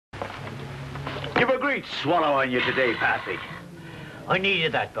You've a great swallow on you today, Patty. I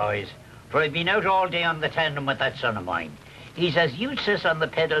needed that, boys, for I've been out all day on the tandem with that son of mine. He's as useless on the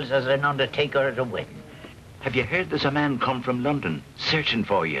pedals as an undertaker at a wedding. Have you heard there's a man come from London searching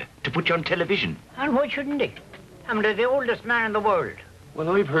for you to put you on television? And why shouldn't he? I'm the oldest man in the world.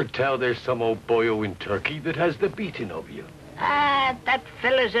 Well, I've heard tell there's some old boyo in Turkey that has the beating of you. Ah, that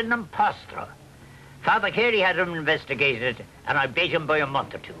fella's an impostor. Father Carey had him investigated, and I beat him by a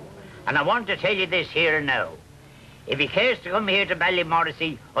month or two. And I want to tell you this here and now. If he cares to come here to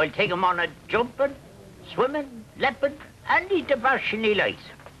Ballymorrissey, I'll take him on a jumping, swimming, leoping, any diversion he likes.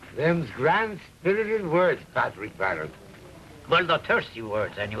 Them's grand-spirited words, Patrick Barron. Well, they're thirsty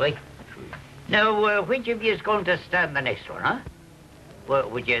words, anyway. Now, which of you is going to stand the next one, huh? Well,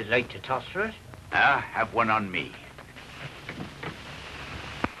 would you like to toss for it? Have one on me.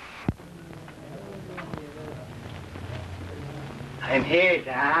 I'm here,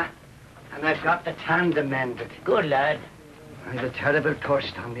 Da, and I've got the tandem mended. Good lad. I've a terrible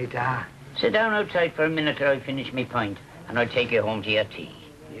thirst on me, Da. Sit down outside for a minute till I finish my pint, and I'll take you home to your tea.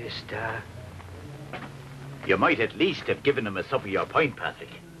 Yes, Da. You might at least have given him a sup of your pint, Patrick.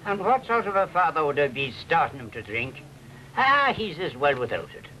 And what sort of a father would I be starting him to drink? Ah, he's as well without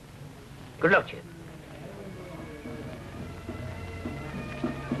it. Good luck to you.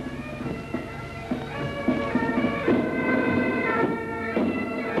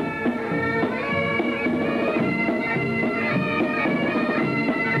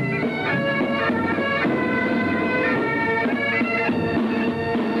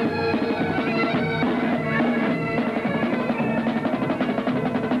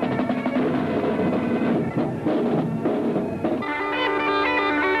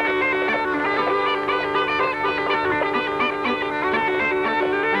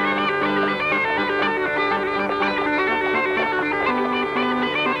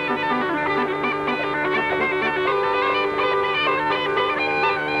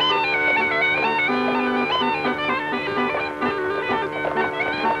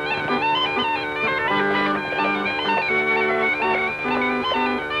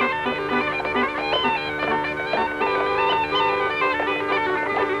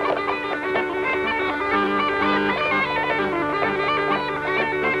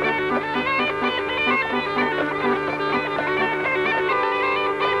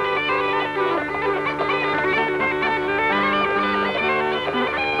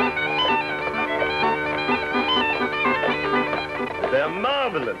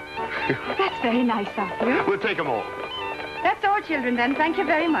 That's very nice of you. We'll take them all. That's all, children, then. Thank you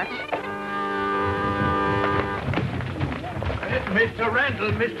very much. Mr.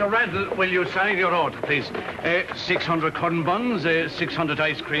 Randall, will you sign your order, please? 600 cotton buns, 600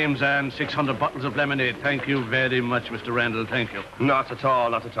 ice creams, and 600 bottles of lemonade. Thank you very much, Mr. Randall. Thank you. Not at all,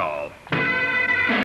 not at all.